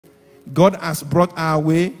God has brought our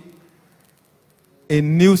way a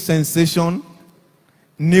new sensation,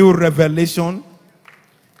 new revelation.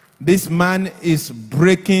 This man is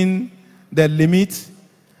breaking the limit,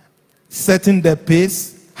 setting the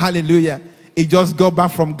pace. Hallelujah. He just got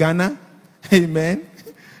back from Ghana. Amen.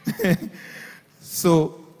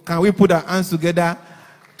 So can we put our hands together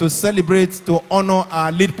to celebrate, to honor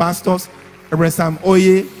our lead pastors, Reverend Sam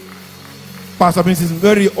Oye, Pastor Mrs.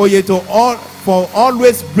 Mary Oye, for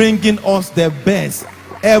always bringing us the best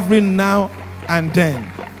every now and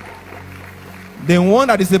then. The one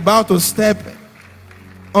that is about to step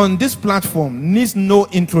on this platform needs no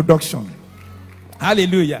introduction.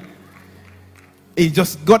 Hallelujah.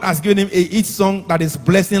 God has given him a hit song that is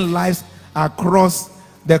blessing lives across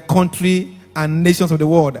the country and nations of the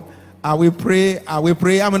world. I will pray. How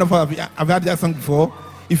many of us have heard that song before?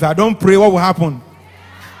 If I don't pray, what will happen?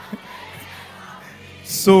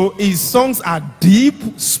 So his songs are deep,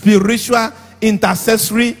 spiritual,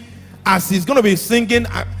 intercessory. As he's going to be singing,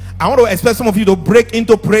 I want to expect some of you to break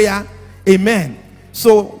into prayer. Amen.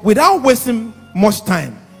 So without wasting much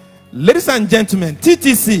time, ladies and gentlemen,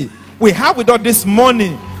 TTC, we have with us this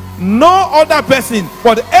morning no other person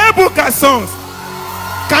but Ebuka songs.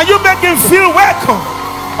 Can you make him feel welcome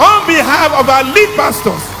on behalf of our lead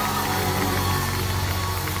pastors?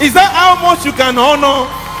 Is that how much you can honor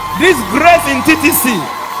this grace in TTC?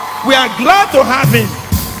 We are glad to have him.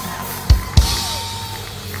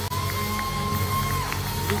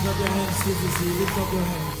 Lift up your hands, TTC. Lift up your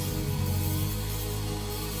hands.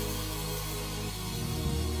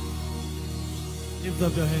 Lift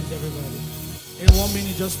up your hands, everybody. In 1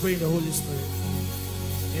 minute, just pray in the Holy Spirit.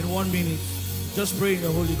 In 1 minute, just pray in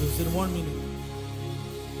the Holy Ghost. In 1 minute.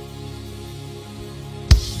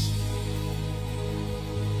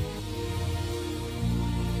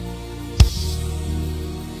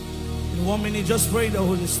 In 1 minute, just pray in the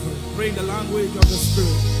Holy Spirit. Pray in the language of the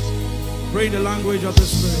Spirit. Pray in the language of the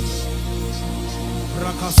Spirit.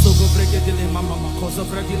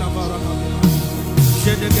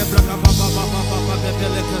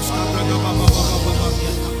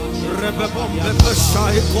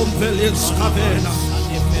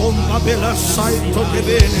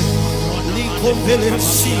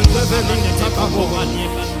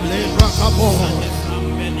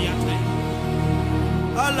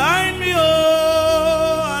 Align me,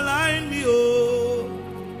 oh,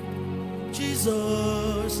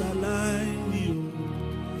 Jesus, align me,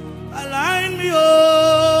 oh, align me,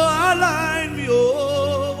 oh, align me,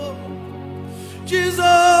 oh,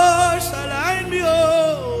 Jesus, align me,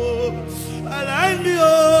 oh, align me,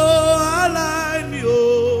 oh, align me,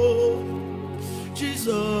 oh,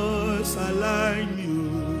 Jesus, align me,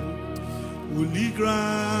 oh, holy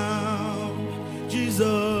ground,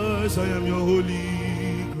 Jesus, I am your holy.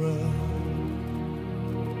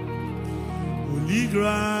 Holy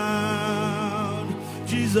ground,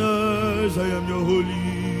 Jesus, I am your holy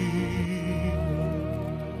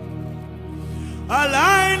ground.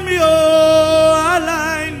 Align me, oh,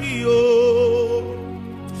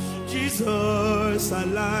 Jesus,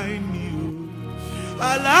 align me, oh,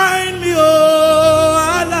 align me,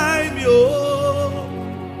 oh, align me, oh,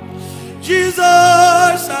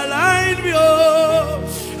 Jesus, align me, oh,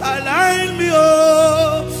 align me,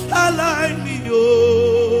 oh, align me,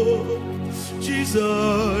 oh.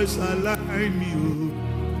 Jesus, align me, oh,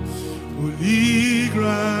 holy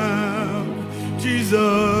ground,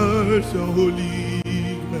 Jesus, your holy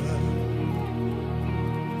ground,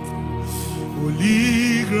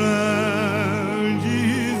 holy ground,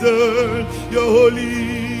 Jesus, your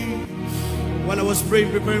holy. While I was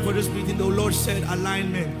praying, preparing for this meeting, the Lord said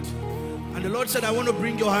alignment, and the Lord said, I want to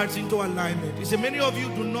bring your hearts into alignment. He said, many of you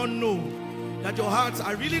do not know that your hearts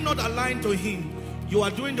are really not aligned to Him. You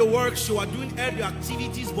are doing the works, you are doing every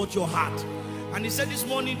activities, but your heart. And he said this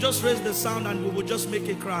morning, just raise the sound and we will just make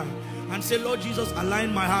a cry and say, Lord Jesus,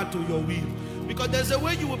 align my heart to your will. Because there's a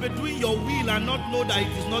way you will be doing your will and not know that it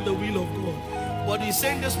is not the will of God. But he's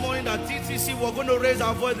saying this morning that TTC, we're going to raise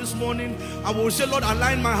our voice this morning and we will say, Lord,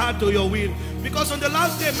 align my heart to your will. Because on the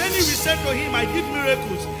last day, many will say to him, I did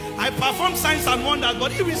miracles, I performed signs and wonders,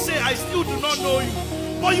 but he will say, I still do not know you.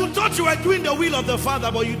 But you thought you were doing the will of the Father,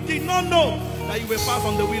 but you did not know that you were far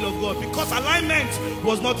from the will of God, because alignment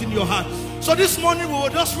was not in your heart. So this morning we will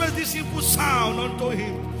just raise this simple sound unto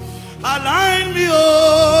him. Align me,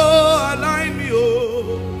 oh,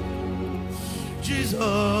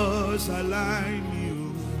 Jesus, align me,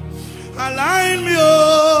 oh, align me,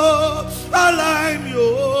 oh, align me,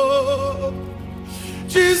 oh,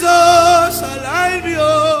 Jesus, align me,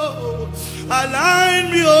 oh, align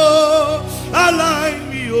me, oh, align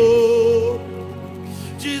me, oh,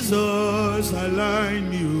 Jesus, align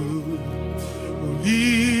me, oh,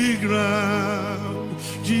 holy ground.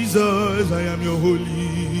 Jesus, I am your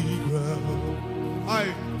holy ground.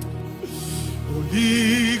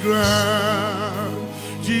 Holy ground.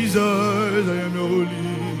 Jesus, I am your holy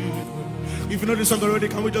ground. If you know the song already,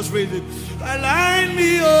 can we just raise it? Align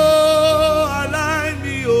me, oh.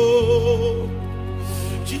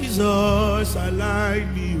 Jesus,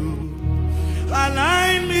 align me, oh.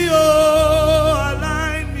 Align me, oh.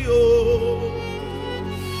 Align me, oh.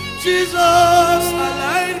 Jesus,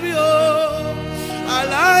 align me, oh.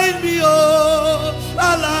 Align me, oh.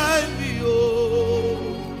 Align me, oh.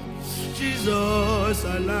 Jesus,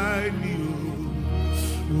 align me, oh.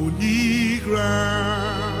 Holy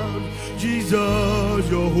ground. Jesus,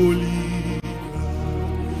 your holy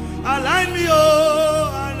ground. Align me, oh.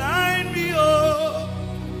 Align me, oh.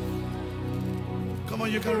 Come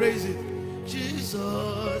on, you can raise it.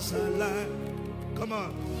 Jesus, align. Come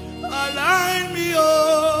on. Align me,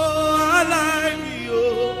 oh. Align me,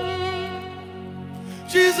 oh.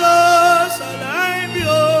 Jesus, align me,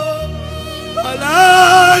 oh.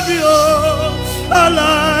 Align me, oh.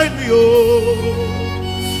 Align me, oh.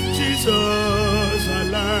 Jesus,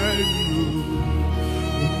 align me, oh.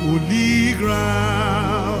 Holy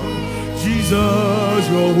ground. Jesus,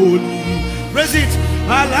 your holy. Raise it.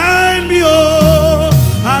 Align me, oh.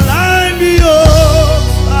 Align me, oh.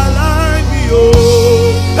 Align me,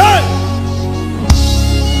 oh. Hey!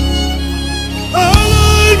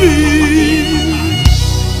 Align me.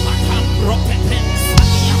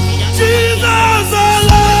 Jesus,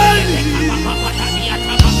 align me.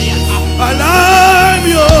 Align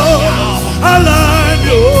me, oh. Align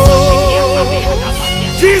me, oh.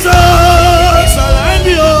 Jesus, align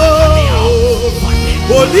me, oh.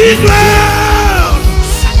 Holy ground.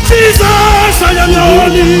 Jesus, I am your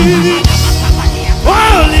holy.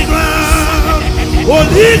 Holy ground.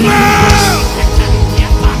 Holy ground.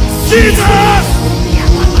 Jesus,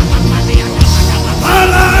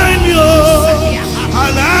 align me, oh.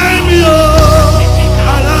 Align me,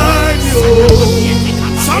 oh. Align me, oh.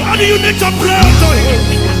 Somebody, you need to pray to him.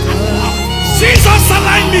 Jesus,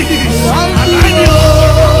 align me. Align me,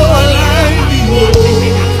 oh. Align me, oh.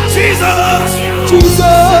 Jesus, Jesus,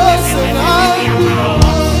 align me, oh.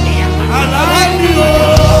 Align me, oh.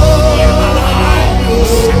 Align me,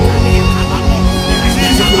 oh.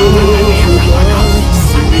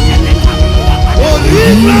 Holy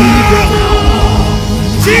ground.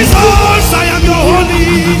 Jesus, I am your holy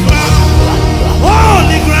ground.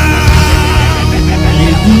 Holy ground.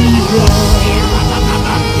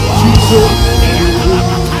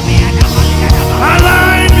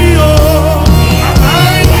 Align me, oh.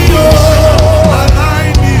 Align me, oh.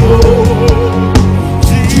 Align me, oh.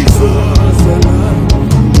 Jesus,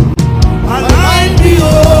 align me, oh.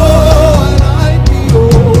 Align me, oh.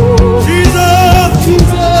 Jesus,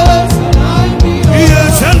 Jesus, align me, oh.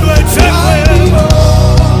 Yes, align me, oh.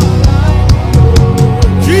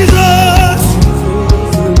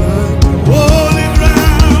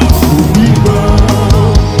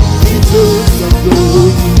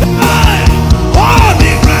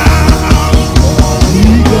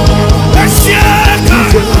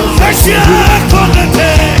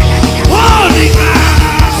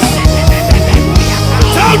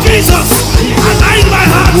 Jesus, align my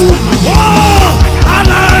heart. Oh,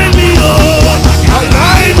 align me, oh.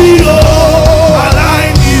 Align me, oh.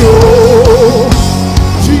 Align me, oh.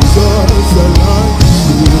 Jesus, align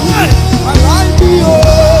me. Align me, oh.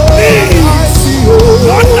 Please,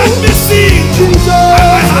 Lord, let me see. Jesus,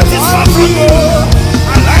 my heart is far from you.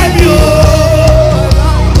 Align me, oh.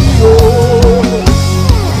 Align me, oh.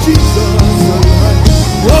 Jesus, align me.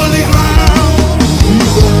 Holy ground.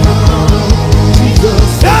 Jesus,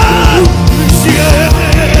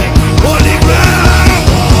 holy ground.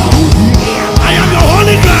 I am your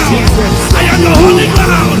holy ground. I am your holy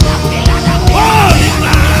ground. Holy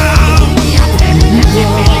ground.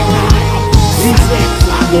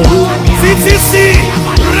 CTC,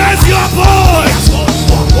 raise your voice.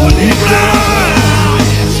 Holy ground.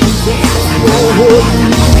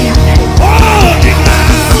 Holy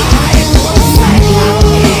ground.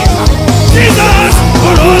 Jesus,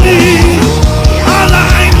 holy.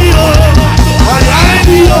 Align me, oh. Align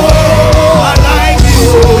me, oh. Align me,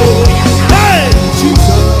 oh. Hey,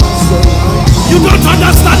 Jesus, you don't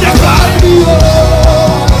understand the cry.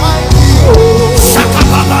 Shaka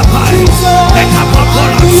Baba Pai, Eka Baba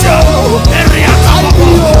Rasha, Eria Baba,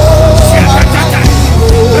 Shaka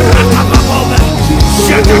Raka Baba.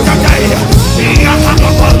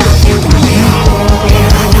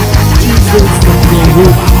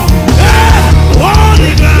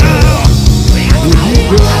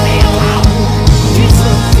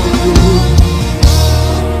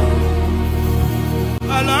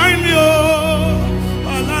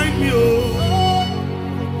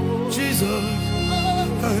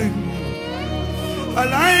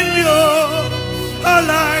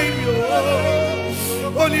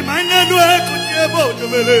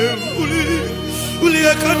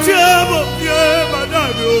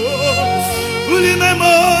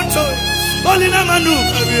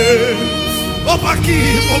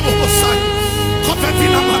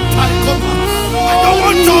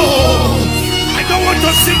 I don't want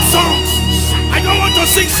to sing songs. I don't want to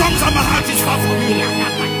sing songs and my heart is far from you.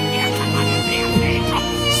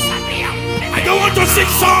 I don't want to sing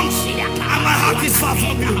songs and my heart is far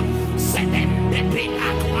from you.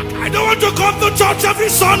 I don't want to come to church every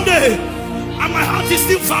Sunday and my heart is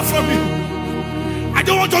still far from you. I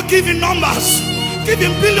don't want to give in numbers, give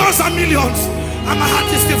in billions and millions, and my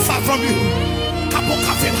heart is still far from you.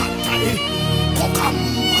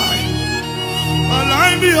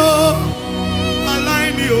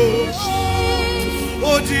 Align me,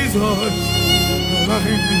 oh Jesus,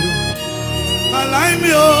 align me, align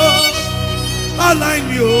me, align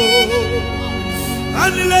me,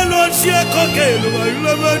 and the Lord share cocaine, you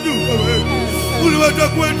never do, you never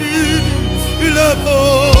do, you never.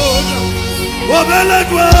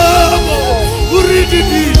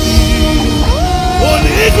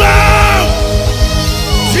 Holy ground,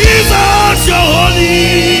 Jesus, you're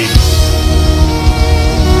holy.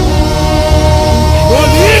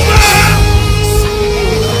 Holy ground,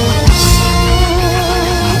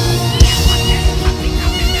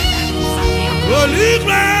 holy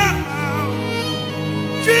ground,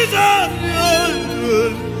 Jesus,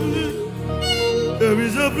 there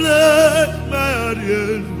is a place, my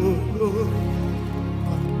dear Lord.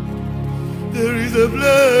 There is a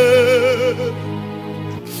place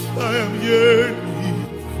I am yearning.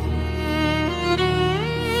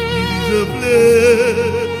 It is a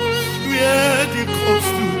place where the comes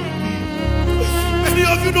to me. Many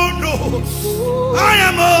of you don't know. I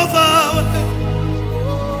am overwhelmed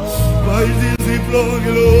by this long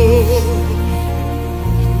Lord.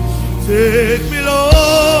 Take me,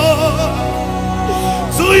 Lord,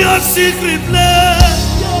 to your secret place.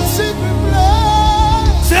 Your secret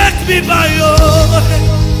place. Take me by your hand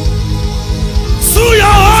to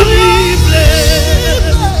your holy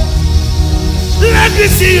place. Let me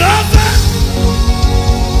see your face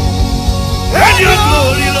and your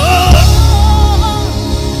glory, Lord.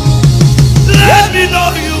 Let me know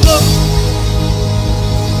you, Lord.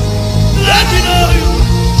 Let me know you.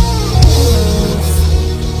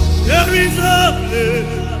 There is a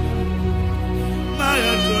place my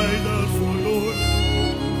heart cries out for, Lord.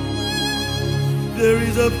 There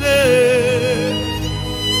is a place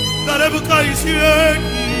that Ebuka is here.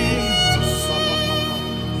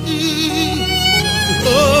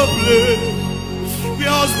 Oh, place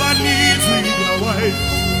where husband needs with their wife,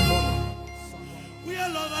 where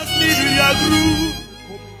lovers need with their group,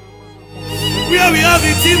 where we have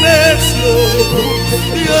intimacy.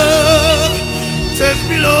 Yeah, take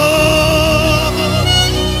me, Lord,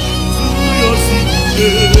 to your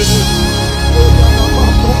secret.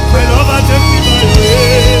 My lover, take me by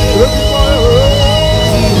way.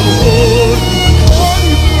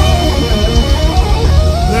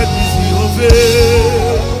 Let me see your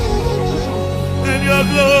face and your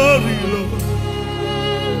glory, Lord.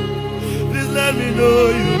 Please let me know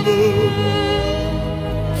you, Lord.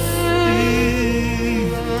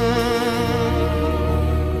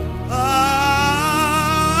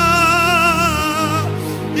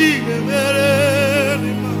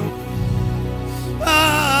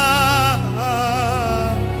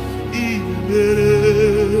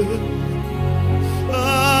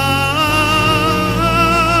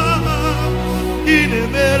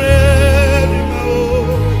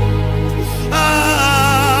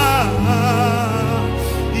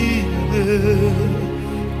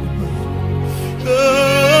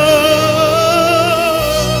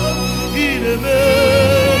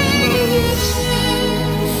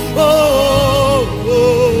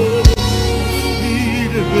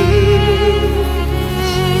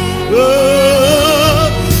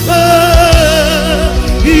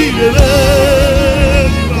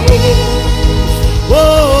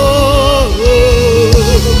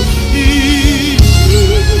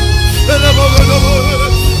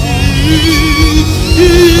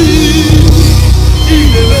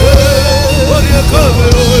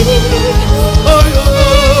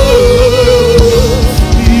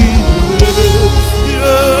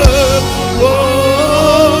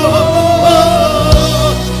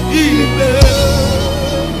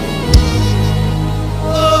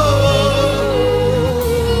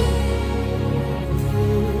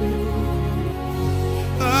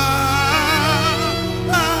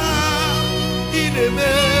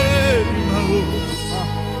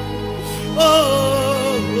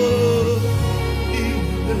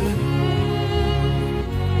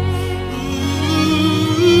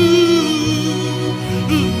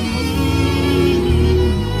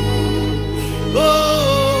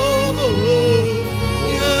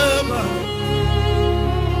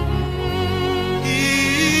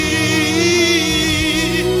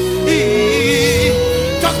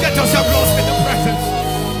 let us have lost in the presence.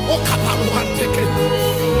 Oh, Kaparuan, take it.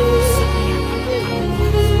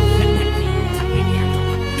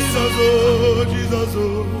 Jesus, oh, Jesus, oh.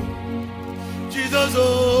 Jesus,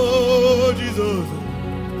 oh, Jesus.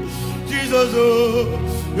 Jesus, oh,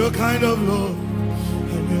 your kind of love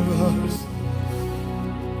I never seen.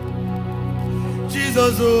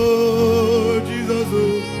 Jesus, oh, Jesus,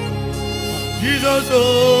 oh. Jesus,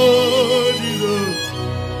 oh, Jesus.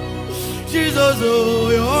 Jesus, oh,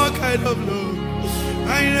 your kind of love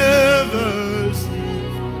I never seen.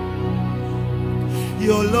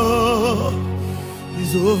 Your love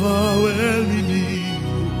is overwhelming me.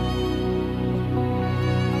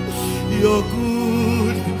 Your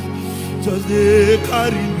goodness just they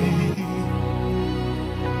carry me.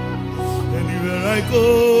 Anywhere I go,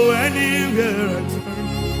 anywhere I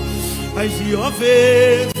turn, I see your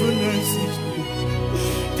faithfulness each day.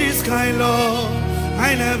 This kind of love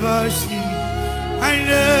I never see. I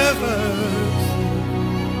never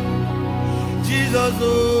see. Jesus,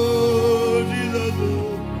 oh, Jesus, oh.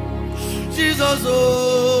 Jesus,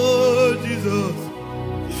 oh, Jesus.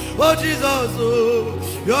 Oh, Jesus, oh,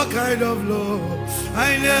 your kind of love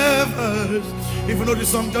I never. If you know the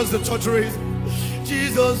song, just the church raise.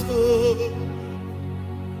 Jesus, oh.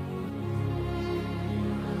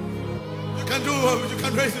 You can do it, you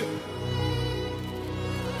can raise it.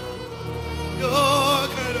 Your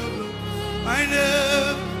kind of love I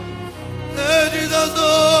never. Jesus,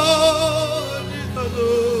 oh, Jesus, oh.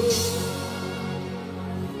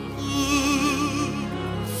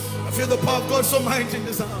 Ooh. I feel the power of God so mighty in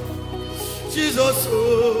this house. Jesus,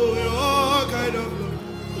 oh, your kind of love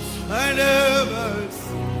I never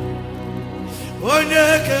see. Oh,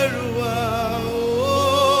 Nekerua,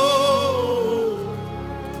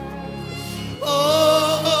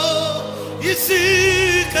 oh,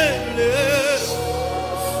 Isikele,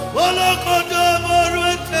 Olokodo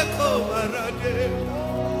Moruete Komarade,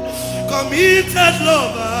 committed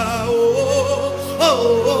lover,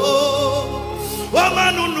 oh,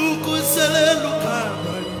 Wamanunuku Seleluka.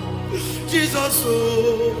 Jesus,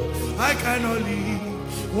 oh, I cannot live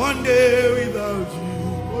one day without you.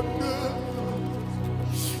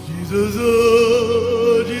 Jesus,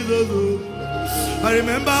 oh, Jesus, oh. I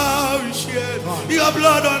remember how you shed your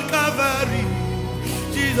blood on Calvary.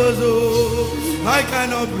 Jesus, oh, I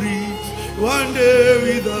cannot breathe one day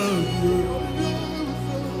without you.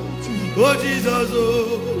 Oh, Jesus,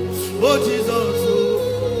 oh, oh, Jesus, oh,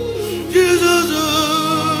 Jesus,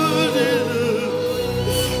 oh, Jesus.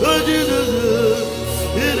 Oh, Jesus,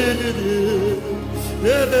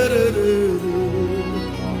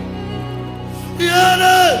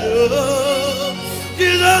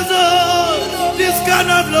 Jesus, this kind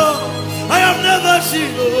of love I have never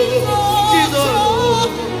seen.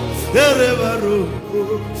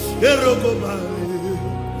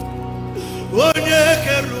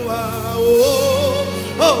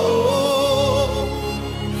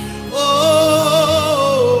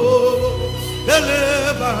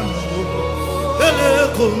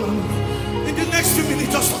 In the next few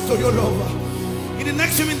minutes, just talk to your lover. In the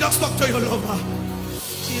next few minutes, just talk to your lover.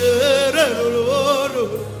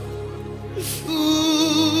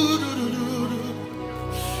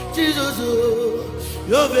 Jesus,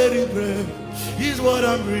 your very breath is what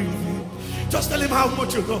I'm breathing. Just tell him how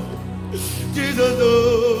much you love. Jesus,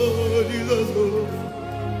 oh, Jesus, oh.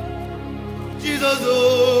 Jesus,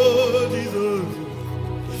 oh, Jesus.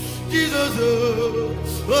 Jesus, oh,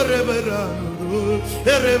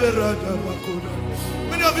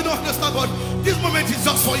 many of you don't understand, but this moment is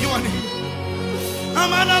just for you and him.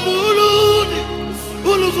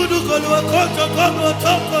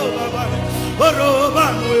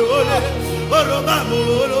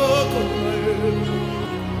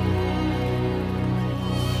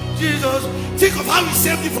 Jesus, think of how he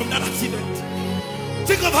saved you from that accident.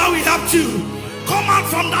 Think of how he helped you come out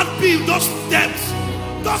from that bill, those debts,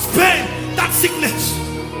 those pain, that sickness.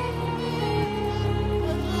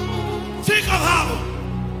 Think of how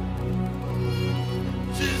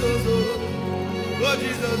Jesus, oh, oh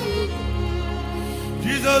Jesus, oh,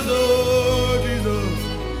 Jesus, oh, Jesus,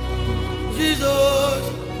 Jesus,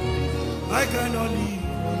 I cannot live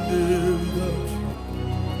one day without you.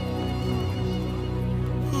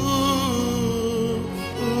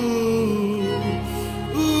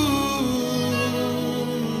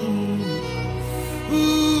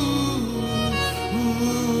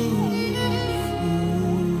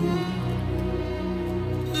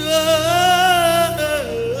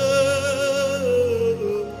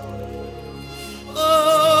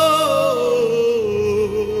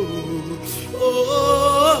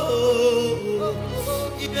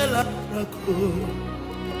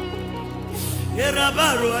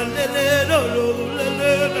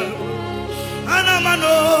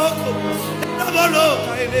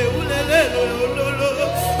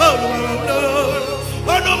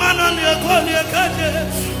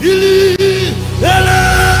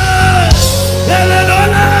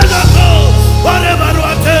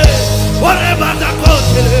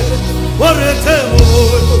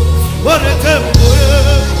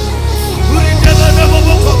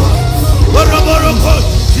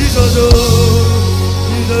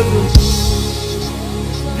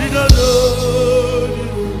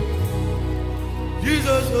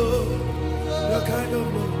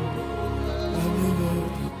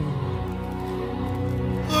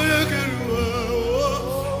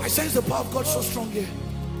 I sense the power of God so strong here.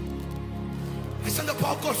 I sense the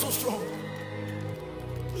power of God so strong.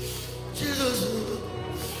 Jesus,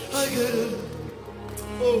 I get it.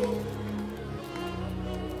 Oh.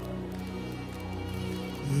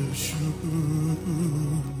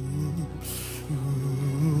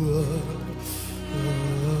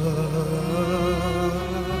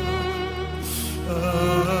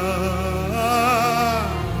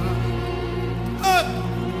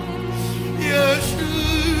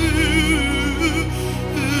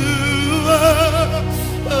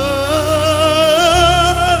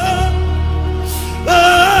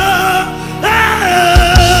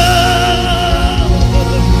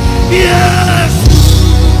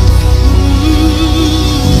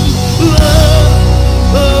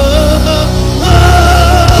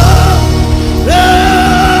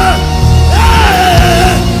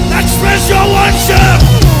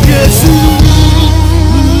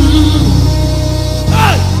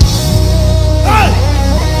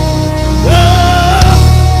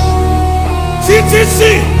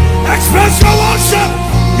 Express your worship.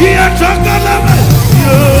 Here, talk about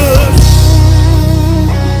yes.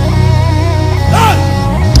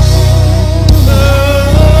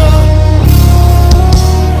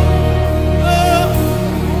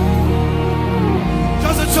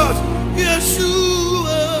 Just a church. Yes, you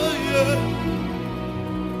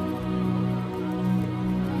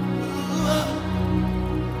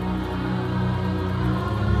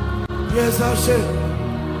yes, that's it.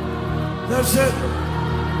 That's it.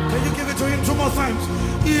 Can you give it to him 2 more times?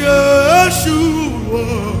 Yeshua.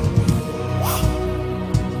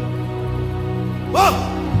 Whoa.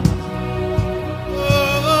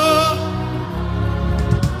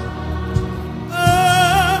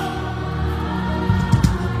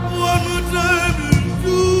 One more time.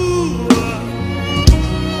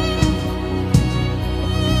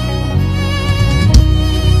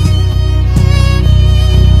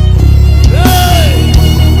 Hey,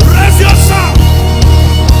 raise your sound.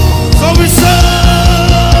 So we say,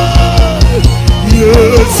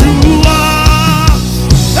 Yeshua,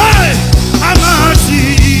 hey,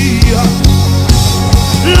 Amashia,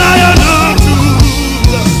 Lion of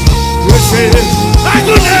Judah, we say, I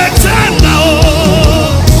could attend now,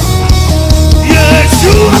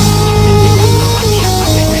 Yeshua,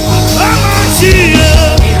 Amashia,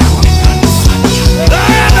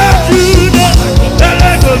 Lion of Judah,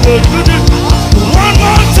 one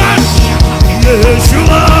more time,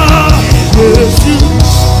 Yeshua.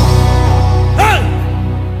 Hey,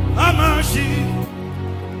 Amashi,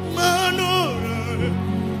 Manore,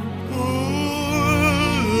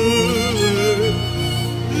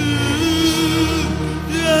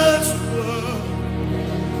 yes,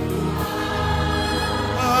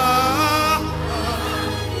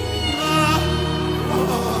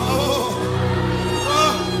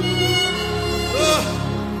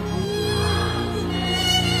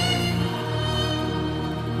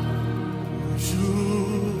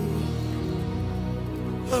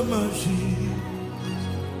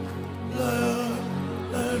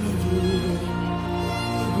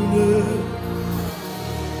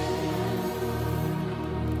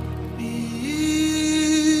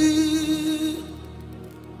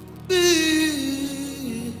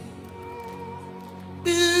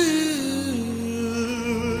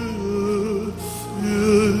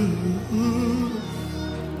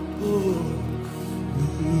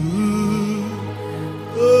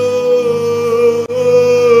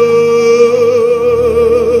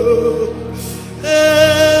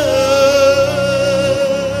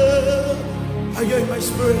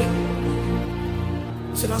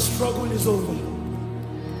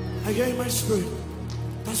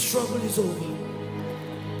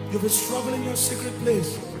 You've been struggling in your secret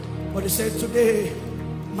place, but he said today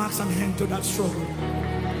marks an end to that struggle.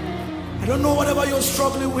 I don't know whatever you're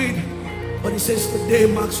struggling with, but he says today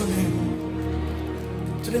marks an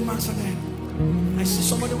end. Today marks an end. I see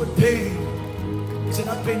somebody with pain. He said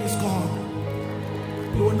that pain is gone.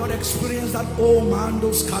 You will not experience that old man,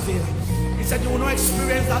 those caviar. He said you will not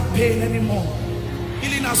experience that pain anymore.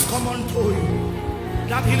 Healing has come unto you.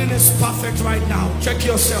 That healing is perfect right now. Check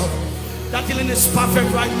yourself. That healing is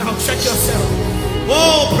perfect right now. Check yourself.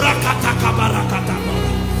 Oh, brakataka barakata.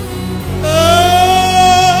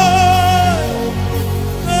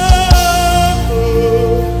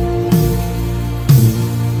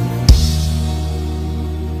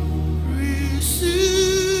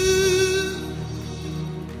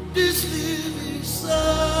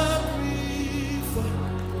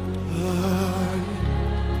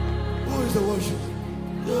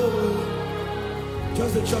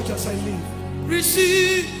 Just the church as I leave.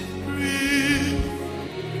 Receive,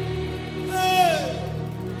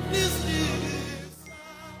 this is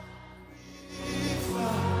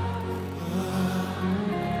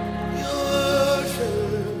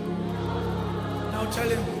now tell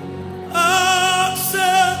him,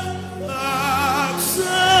 accept,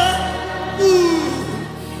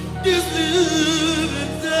 this living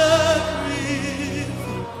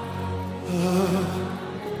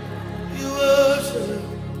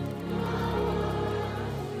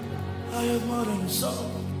I have more than a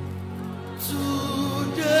song.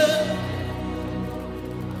 Today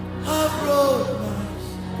I wrote my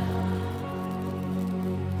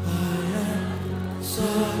I am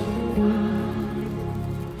sorry.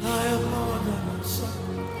 I have more than a song.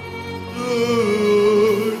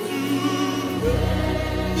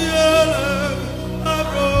 I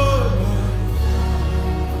wrote my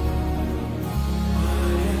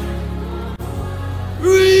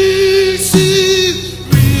receive.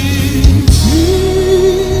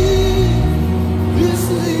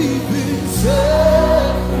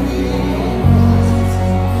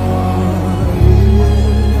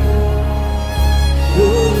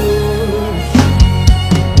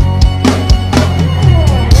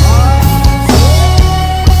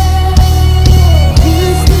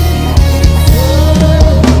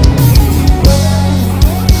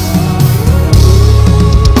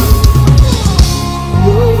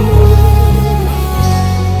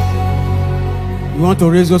 You want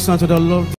to raise your hand to the Lord?